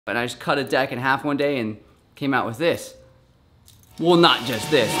And I just cut a deck in half one day and came out with this. Well, not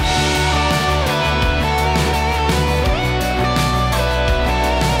just this.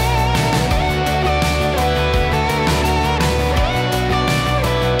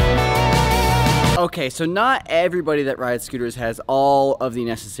 Okay, so not everybody that rides scooters has all of the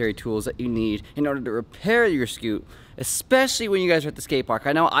necessary tools that you need in order to repair your scoot, especially when you guys are at the skate park.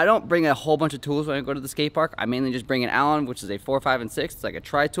 I know I don't bring a whole bunch of tools when I go to the skate park. I mainly just bring an Allen, which is a 4, 5, and 6. It's like a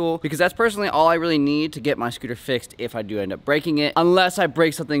tri-tool, because that's personally all I really need to get my scooter fixed if I do end up breaking it. Unless I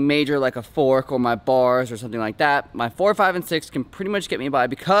break something major like a fork or my bars or something like that, my 4, 5, and 6 can pretty much get me by,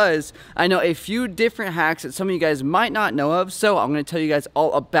 because I know a few different hacks that some of you guys might not know of. So I'm going to tell you guys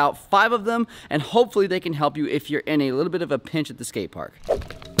all about 5 of them, and hopefully they can help you if you're in a little bit of a pinch at the skate park.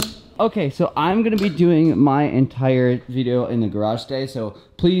 Okay, so I'm gonna be doing my entire video in the garage today, so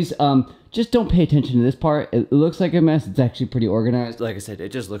please just don't pay attention to this part. It looks like a mess. It's actually pretty organized. Like I said, it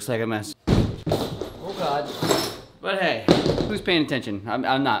just looks like a mess. Oh God. But hey, who's paying attention? I'm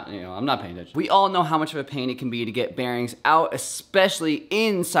not, I'm not paying attention. We all know how much of a pain it can be to get bearings out, especially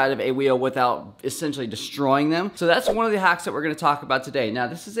inside of a wheel, without essentially destroying them. So that's one of the hacks that we're gonna talk about today. Now,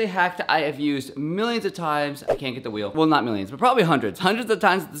 this is a hack that I have used millions of times. I can't get the wheel. Well, not millions, but probably hundreds. Hundreds of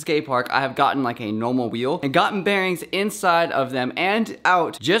times at the skate park, I have gotten like a normal wheel and gotten bearings inside of them and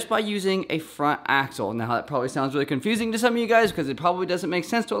out just by using a front axle. Now, that probably sounds really confusing to some of you guys because it probably doesn't make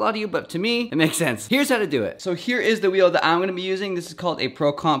sense to a lot of you, but to me, it makes sense. Here's how to do it. So here is the wheel that I'm going to be using. This is called a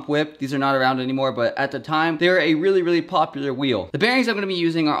Pro Comp whip. These are not around anymore, but at the time, they were a really, really popular wheel. The bearings I'm going to be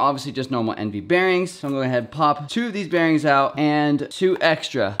using are obviously just normal NV bearings. So I'm going to go ahead and pop 2 of these bearings out and 2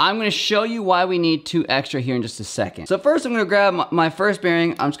 extra. I'm going to show you why we need 2 extra here in just a second. So first, I'm going to grab my first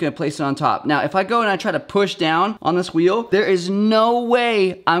bearing. I'm just going to place it on top. Now, if I go and I try to push down on this wheel, there is no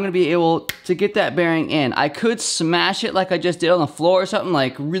way I'm going to be able to get that bearing in. I could smash it like I just did on the floor or something,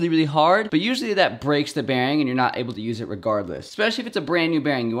 like really, really hard, but usually that breaks the bearing and you're not able to use it regardless. Especially if it's a brand new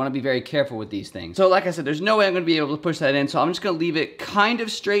bearing, you want to be very careful with these things. So like I said, there's no way I'm going to be able to push that in, so I'm just going to leave it kind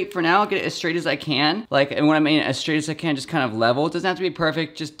of straight for now, get it as straight as I can. Like, and when I mean as straight as I can, just kind of level. It doesn't have to be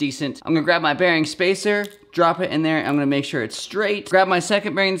perfect, just decent. I'm going to grab my bearing spacer, drop it in there, and I'm gonna make sure it's straight. Grab my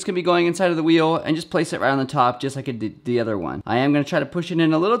second bearing that's gonna be going inside of the wheel and just place it right on the top, just like I did the other one. I am gonna try to push it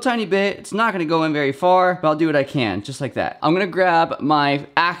in a little tiny bit. It's not gonna go in very far, but I'll do what I can, just like that. I'm gonna grab my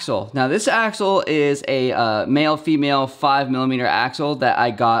axle. Now this axle is a male-female 5mm axle that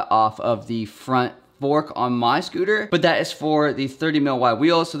I got off of the front fork on my scooter, but that is for the 30mm wide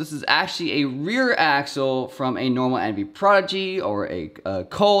wheel. So this is actually a rear axle from a normal NV Prodigy or a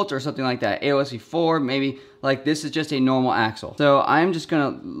Colt or something like that, AOSV4 maybe. Like, this is just a normal axle. So I'm just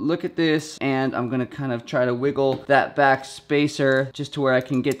gonna look at this and I'm gonna kind of try to wiggle that back spacer just to where I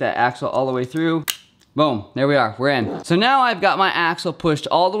can get that axle all the way through. Boom, there we are, we're in. So now I've got my axle pushed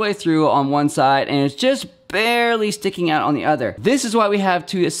all the way through on one side and it's just barely sticking out on the other. This is why we have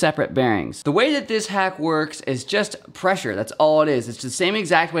 2 separate bearings. The way that this hack works is just pressure. That's all it is. It's the same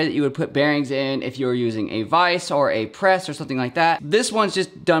exact way that you would put bearings in if you were using a vise or a press or something like that. This one's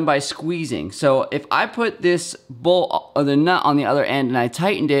just done by squeezing. So if I put this bolt or the nut on the other end and I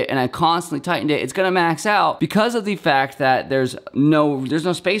tightened it and I constantly tightened it, it's gonna max out because of the fact that there's no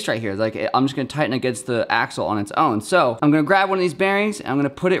space right here. Like, I'm just gonna tighten against the axle on its own. So I'm gonna grab one of these bearings and I'm gonna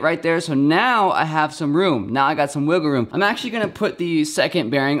put it right there. So now I have some room. Now I got some wiggle room. I'm actually gonna put the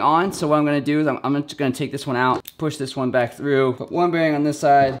second bearing on. So what I'm gonna do is I'm just gonna take this one out, push this one back through, put one bearing on this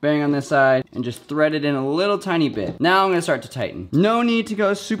side, and just thread it in a little tiny bit. Now I'm gonna start to tighten. No need to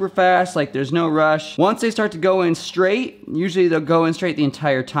go super fast, like there's no rush. Once they start to go in straight, usually they'll go in straight the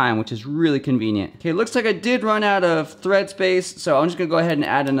entire time, which is really convenient. Okay, looks like I did run out of thread space, so I'm just gonna go ahead and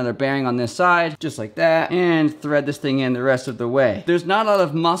add another bearing on this side, just like that, and thread this thing in the rest of the way. There's not a lot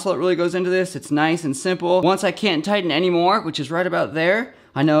of muscle that really goes into this. It's nice and simple. Once I can't tighten anymore, which is right about there,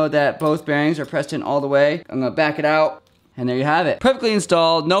 I know that both bearings are pressed in all the way. I'm gonna back it out, and there you have it. Perfectly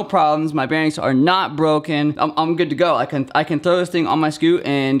installed, no problems. My bearings are not broken. I'm good to go. I can throw this thing on my scoot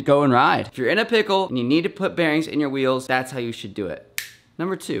and go and ride. If you're in a pickle and you need to put bearings in your wheels, that's how you should do it.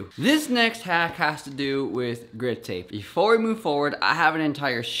 Number 2, this next hack has to do with grip tape. Before we move forward, I have an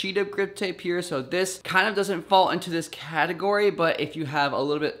entire sheet of grip tape here, so this kind of doesn't fall into this category, but if you have a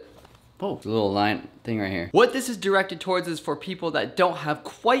little bit, oh, a little line thing right here. What this is directed towards is for people that don't have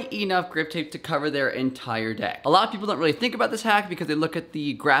quite enough grip tape to cover their entire deck. A lot of people don't really think about this hack because they look at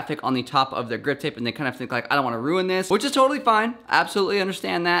the graphic on the top of their grip tape and they kind of think like, I don't want to ruin this, which is totally fine. Absolutely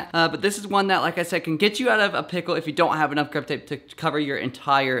understand that. But this is one that, like I said, can get you out of a pickle if you don't have enough grip tape to cover your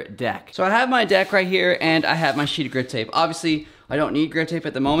entire deck. So I have my deck right here and I have my sheet of grip tape. Obviously, I don't need grip tape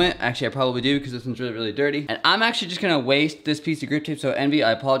at the moment. Actually, I probably do because this one's really, really dirty. And I'm actually just gonna waste this piece of grip tape. So Envy,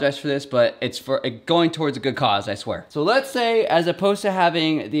 I apologize for this, but it's for going towards a good cause, I swear. So let's say, as opposed to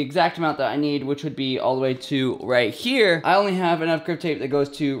having the exact amount that I need, which would be all the way to right here, I only have enough grip tape that goes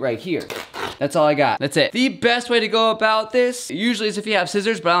to right here. That's all I got. That's it. The best way to go about this usually is if you have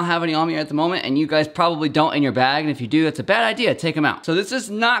scissors, but I don't have any on me at the moment, and you guys probably don't in your bag, and if you do, that's a bad idea. Take them out. So this is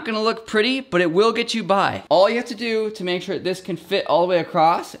not gonna look pretty, but it will get you by. All you have to do to make sure this can fit all the way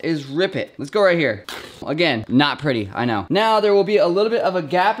across is rip it. Let's go right here. Again, not pretty, I know. Now there will be a little bit of a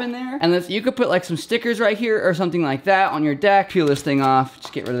gap in there, and you could put like some stickers right here or something like that on your deck. Peel this thing off,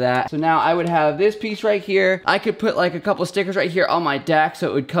 just get rid of that. So now I would have this piece right here. I could put like a couple stickers right here on my deck so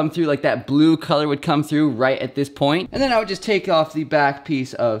it would come through, like that blue color would come through right at this point. And then I would just take off the back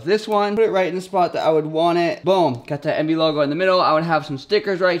piece of this one, put it right in the spot that I would want it. Boom, got that MB logo in the middle. I would have some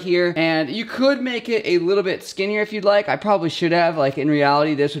stickers right here, and you could make it a little bit skinnier if you'd like. I probably should have, like in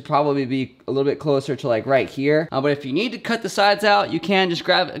reality, this would probably be a little bit closer to like right here. But if you need to cut the sides out, you can just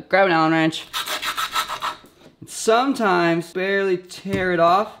grab an Allen wrench. And sometimes barely tear it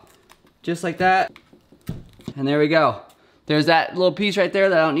off, just like that. And there we go. There's that little piece right there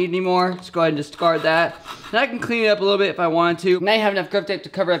that I don't need anymore. Just go ahead and discard that. And I can clean it up a little bit if I wanted to. Now you have enough grip tape to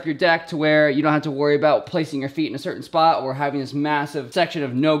cover up your deck to where you don't have to worry about placing your feet in a certain spot or having this massive section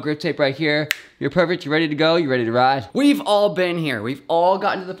of no grip tape right here. You're perfect, you're ready to go, you're ready to ride. We've all been here. We've all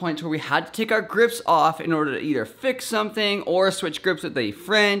gotten to the point where we had to take our grips off in order to either fix something or switch grips with a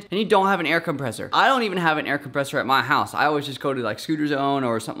friend, and you don't have an air compressor. I don't even have an air compressor at my house. I always just go to like Scooter Zone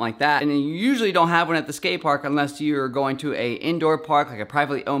or something like that, and you usually don't have one at the skate park unless you're going to a indoor park, like a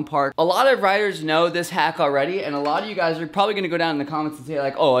privately owned park. A lot of riders know this hack already, and a lot of you guys are probably gonna go down in the comments and say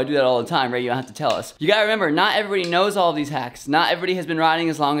like, oh, I do that all the time, right? You don't have to tell us. You gotta remember, not everybody knows all of these hacks. Not everybody has been riding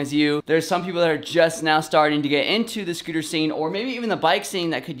as long as you. There's some people that are just now starting to get into the scooter scene, or maybe even the bike scene,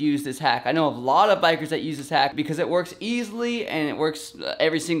 that could use this hack. I know a lot of bikers that use this hack because it works easily and it works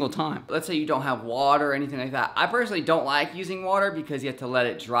every single time. Let's say you don't have water or anything like that. I personally don't like using water because you have to let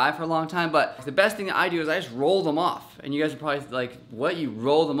it dry for a long time, but the best thing that I do is I just roll them off. And you guys are probably like, what, you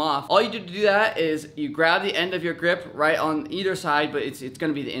roll them off? All you do to do that is you grab the end of your grip right on either side, but it's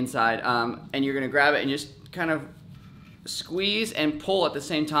gonna be the inside, and you're gonna grab it and just kind of squeeze and pull at the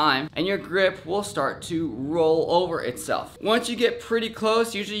same time, and your grip will start to roll over itself. Once you get pretty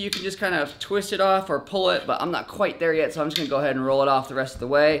close, usually you can just kind of twist it off or pull it, but I'm not quite there yet, so I'm just gonna go ahead and roll it off the rest of the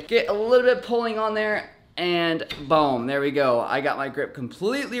way. Get a little bit pulling on there, and boom, there we go. I got my grip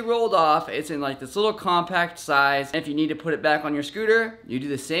completely rolled off. It's in like this little compact size. And if you need to put it back on your scooter, you do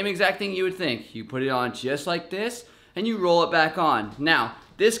the same exact thing you would think. You put it on just like this, and you roll it back on. Now,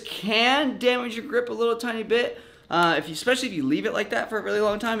 this can damage your grip a little tiny bit, especially if you leave it like that for a really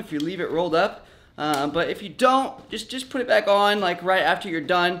long time, if you leave it rolled up. But if you don't, just put it back on like right after you're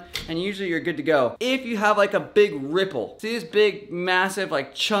done, and usually you're good to go. If you have like a big ripple, see this big massive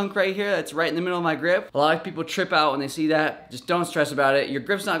like chunk right here that's right in the middle of my grip? A lot of people trip out when they see that. Just don't stress about it. Your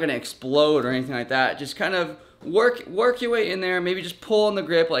grip's not gonna explode or anything like that. Just kind of work your way in there. Maybe just pull on the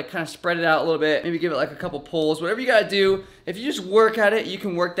grip, like kind of spread it out a little bit. Maybe give it like a couple pulls, whatever you gotta do. If you just work at it, you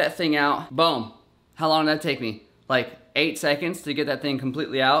can work that thing out. Boom. How long did that take me? Like 8 seconds to get that thing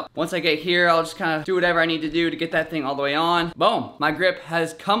completely out. Once I get here, I'll just kind of do whatever I need to do to get that thing all the way on. Boom, my grip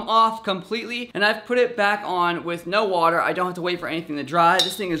has come off completely, and I've put it back on with no water. I don't have to wait for anything to dry.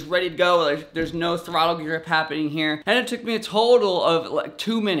 This thing is ready to go. There's no throttle grip happening here. And it took me a total of like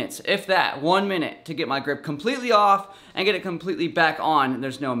 2 minutes, if that, 1 minute, to get my grip completely off and get it completely back on.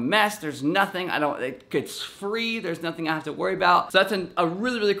 There's no mess, there's nothing. It gets free, there's nothing I have to worry about. So that's a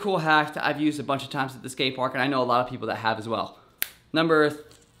really, really cool hack that I've used a bunch of times at the skate park, and I know a lot of people that have as well. Number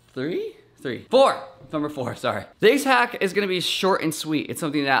Number four, sorry. This hack is gonna be short and sweet. It's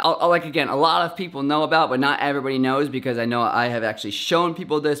something that, like again, a lot of people know about, but not everybody knows, because I know I have actually shown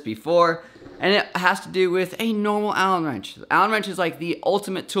people this before. And it has to do with a normal Allen wrench. The Allen wrench is like the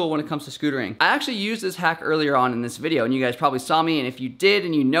ultimate tool when it comes to scootering. I actually used this hack earlier on in this video, and you guys probably saw me, and if you did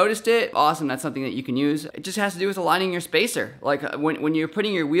and you noticed it, awesome, that's something that you can use. It just has to do with aligning your spacer. Like when you're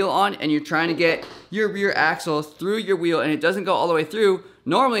putting your wheel on and you're trying to get your rear axle through your wheel and it doesn't go all the way through,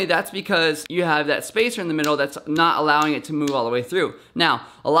 normally that's because you have that spacer in the middle that's not allowing it to move all the way through. Now,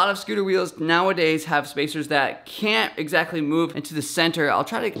 a lot of scooter wheels nowadays have spacers that can't exactly move into the center. I'll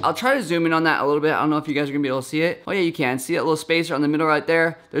try to zoom in on that a little bit. I don't know if you guys are gonna be able to see it. Oh yeah, you can. See that little spacer on the middle right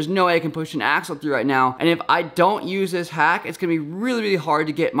there? There's no way I can push an axle through right now. And if I don't use this hack, it's gonna be really, really hard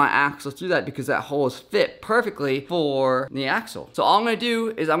to get my axle through that, because that hole is fit perfectly for the axle. So all I'm gonna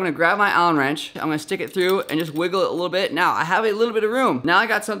do is I'm gonna grab my Allen wrench, I'm gonna stick it through and just wiggle it a little bit. Now, I have a little bit of room. Now I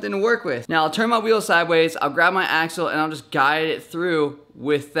got something to work with. Now I'll turn my wheel sideways, I'll grab my axle, and I'll just guide it through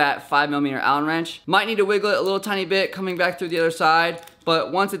with that 5mm Allen wrench. Might need to wiggle it a little tiny bit coming back through the other side,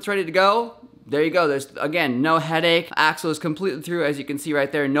 but once it's ready to go, there you go. There's, again, no headache. Axle is completely through, as you can see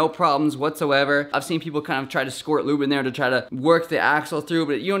right there. No problems whatsoever. I've seen people kind of try to squirt lube in there to try to work the axle through,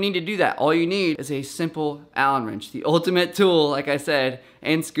 but you don't need to do that. All you need is a simple Allen wrench, the ultimate tool, like I said,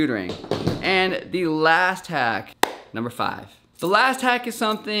 in scootering. And the last hack, number 5. The last hack is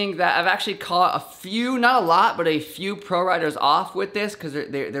something that I've actually caught a few, not a lot, but a few pro riders off with this because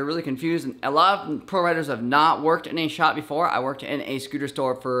they're really confused. And a lot of pro riders have not worked in a shop before. I worked in a scooter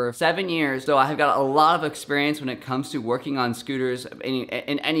store for 7 years, so I have got a lot of experience when it comes to working on scooters in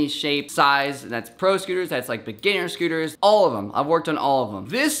any shape, size. That's pro scooters, that's like beginner scooters, all of them. I've worked on all of them.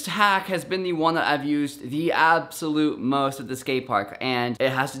 This hack has been the one that I've used the absolute most at the skate park, and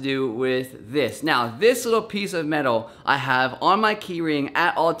it has to do with this. Now, this little piece of metal I have on my keyring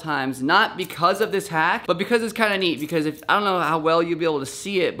at all times, not because of this hack, but because it's kind of neat. Because if I don't know how well you'll be able to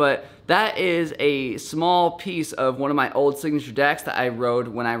see it, but that is a small piece of one of my old signature decks that I rode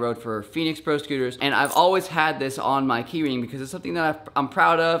when I rode for Phoenix Pro Scooters, and I've always had this on my keyring because it's something that I'm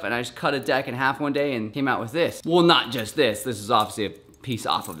proud of, and I just cut a deck in half one day and came out with this. Well, not just this. This is obviously a piece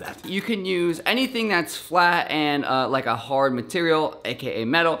off of that. You can use anything that's flat and like a hard material, aka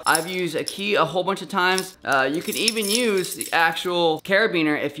metal. I've used a key a whole bunch of times. You can even use the actual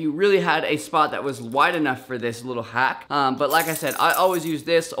carabiner if you really had a spot that was wide enough for this little hack. But like I said, I always use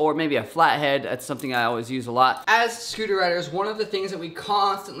this, or maybe a flathead. That's something I always use a lot. As scooter riders, one of the things that we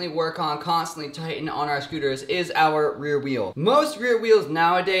constantly work on, constantly tighten on our scooters is our rear wheel. Most rear wheels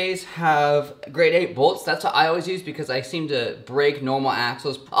nowadays have grade 8 bolts. That's what I always use because I seem to break normal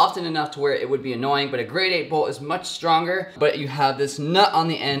axles often enough to where it would be annoying, but a grade 8 bolt is much stronger, but you have this nut on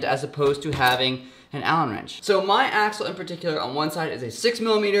the end as opposed to having an Allen wrench. So my axle in particular, on one side is a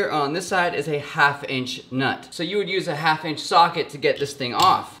 6mm, on this side is a 1/2 inch nut. So you would use a 1/2 inch socket to get this thing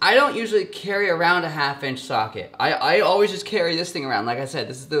off. I don't usually carry around a 1/2 inch socket. I always just carry this thing around. Like I said,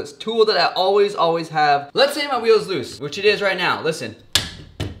 this is the tool that I always have. Let's say my wheel's loose, which it is right now. Listen.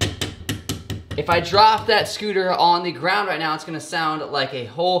 If I drop that scooter on the ground right now, it's gonna sound like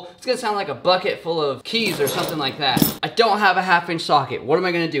it's gonna sound like a bucket full of keys or something like that. I don't have a 1/2 inch socket. What am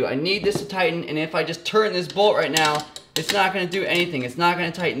I gonna do? I need this to tighten, and if I just turn this bolt right now, it's not gonna do anything. It's not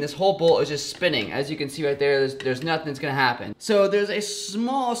gonna tighten. This whole bolt is just spinning. As you can see right there, there's nothing that's gonna happen. So there's a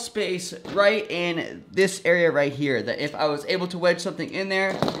small space right in this area right here that if I was able to wedge something in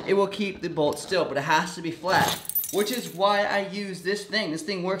there, it will keep the bolt still, but it has to be flat. Which is why I use this thing. This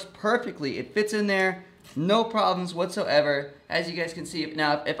thing works perfectly. It fits in there, no problems whatsoever. As you guys can see,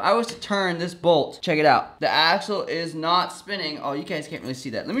 now if I was to turn this bolt, check it out. The axle is not spinning. Oh, you guys can't really see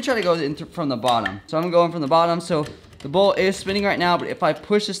that. Let me try to go from the bottom. So I'm going from the bottom, so the bolt is spinning right now, but if I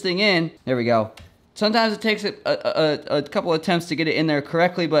push this thing in, there we go. Sometimes it takes a couple attempts to get it in there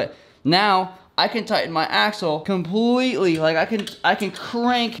correctly, but now I can tighten my axle completely. Like I can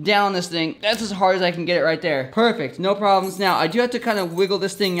crank down this thing. That's as hard as I can get it right there. Perfect, no problems. Now I do have to kind of wiggle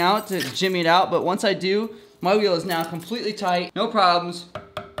this thing out to jimmy it out, but once I do, my wheel is now completely tight. No problems.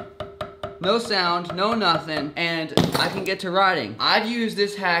 No sound, no nothing, and I can get to riding. I've used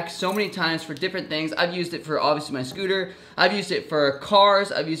this hack so many times for different things. I've used it for obviously my scooter. I've used it for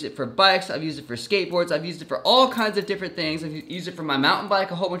cars. I've used it for bikes. I've used it for skateboards. I've used it for all kinds of different things. I've used it for my mountain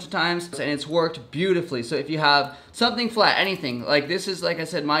bike a whole bunch of times, and it's worked beautifully. So if you have something flat, anything, like this is, like I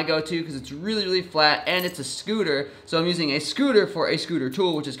said, my go-to because it's really flat and it's a scooter. So I'm using a scooter for a scooter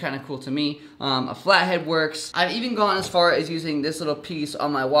tool, which is kind of cool to me. A flathead works. I've even gone as far as using this little piece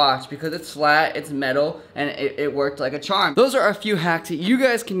on my watch because it's flat, it's metal, and it worked like a charm. Those are a few hacks that you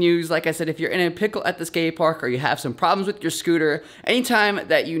guys can use. Like I said, if you're in a pickle at the skate park or you have some problems with your scooter, anytime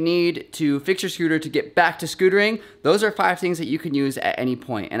that you need to fix your scooter to get back to scootering, those are 5 things that you can use at any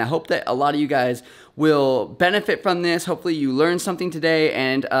point. And I hope that a lot of you guys will benefit from this. Hopefully you learned something today,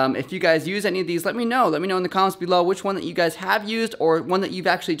 and if you guys use any of these, let me know. Let me know in the comments below which one that you guys have used or one that you've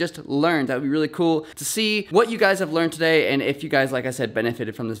actually just learned. That would be really cool to see what you guys have learned today and if you guys, like I said,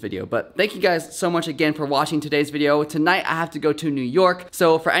 benefited from this video. But thank you guys so much again for watching today's video. Tonight I have to go to New York,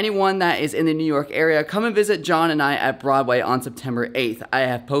 so for anyone that is in the New York area, come and visit John and I at Broadway on September 8th. I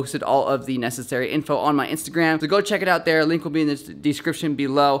have posted all of the necessary info on my Instagram, so go check it out there. Link will be in the description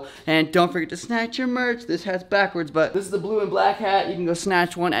below, and don't forget to snatch your merch. This hat's backwards, but this is the blue and black hat. You can go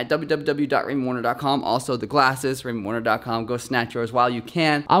snatch one at www.raymondwarner.com. Also the glasses, raymondwarner.com. Go snatch yours while you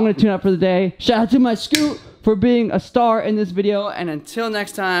can. I'm gonna tune up for the day. Shout out to my Scoot for being a star in this video, and until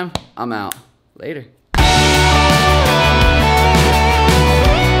next time, I'm out. Later.